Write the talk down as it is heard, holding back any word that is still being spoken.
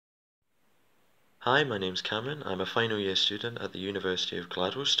Hi, my name's Cameron. I'm a final year student at the University of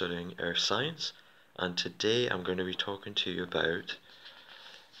Glasgow studying Earth Science, and today I'm going to be talking to you about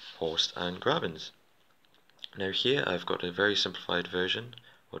Horst and Grabens. Now here I've got a very simplified version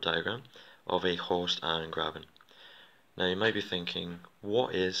or diagram of a Horst and Graben. Now you might be thinking,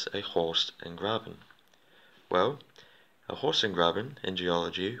 what is a Horst and Graben? Well, a Horst and Graben in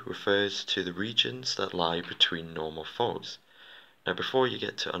geology refers to the regions that lie between normal faults. Now before you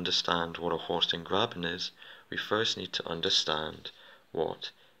get to understand what a Horst and Graben is, we first need to understand what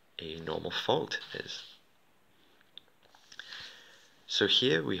a normal fault is. So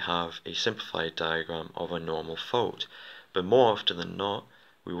here we have a simplified diagram of a normal fault, but more often than not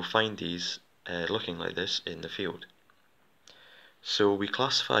we will find these looking like this in the field. So we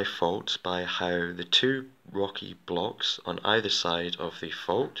classify faults by how the two rocky blocks on either side of the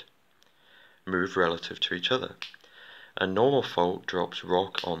fault move relative to each other. A normal fault drops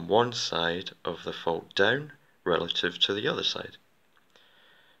rock on one side of the fault down relative to the other side.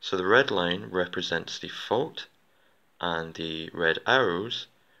 So the red line represents the fault and the red arrows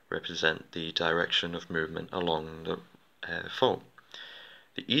represent the direction of movement along the fault.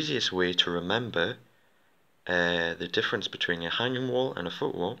 The easiest way to remember the difference between a hanging wall and a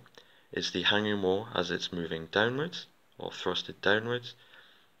footwall is the hanging wall, as it's moving downwards or thrusted downwards,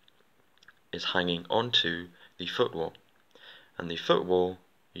 is hanging onto the footwall, and the footwall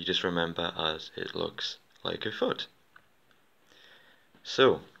you just remember as it looks like a foot.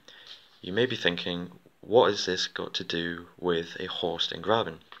 So you may be thinking, what has this got to do with a Horst and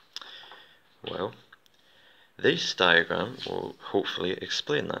Graben? Well, this diagram will hopefully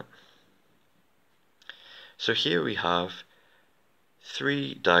explain that. So here we have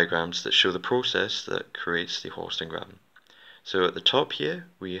three diagrams that show the process that creates the Horst and Graben. So at the top here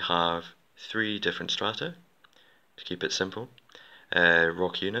we have three different strata, to keep it simple,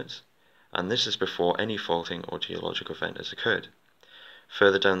 rock units, and this is before any faulting or geological event has occurred.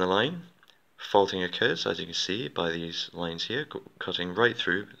 Further down the line, faulting occurs, as you can see by these lines here, cutting right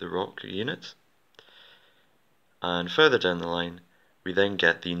through the rock units. And further down the line, we then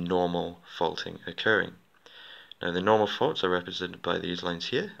get the normal faulting occurring. Now the normal faults are represented by these lines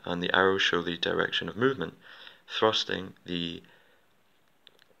here, and the arrows show the direction of movement, thrusting the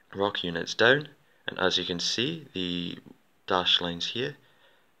rock units down, and as you can see, the dashed lines here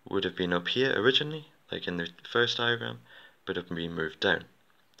would have been up here originally, like in the first diagram, but have been moved down.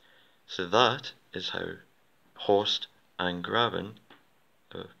 So that is how Horst and Graben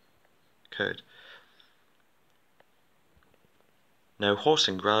occurred. Now Horst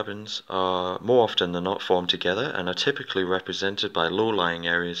and Grabens are more often than not formed together and are typically represented by low-lying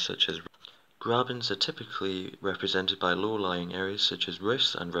areas such as Grabens are typically represented by low-lying areas such as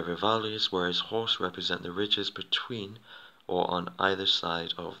rifts and river valleys, whereas Horst represent the ridges between or on either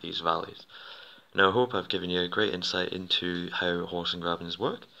side of these valleys. Now I hope I've given you a great insight into how Horst and Grabens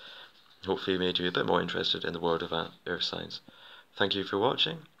work. Hopefully made you a bit more interested in the world of earth science. Thank you for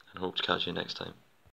watching and hope to catch you next time.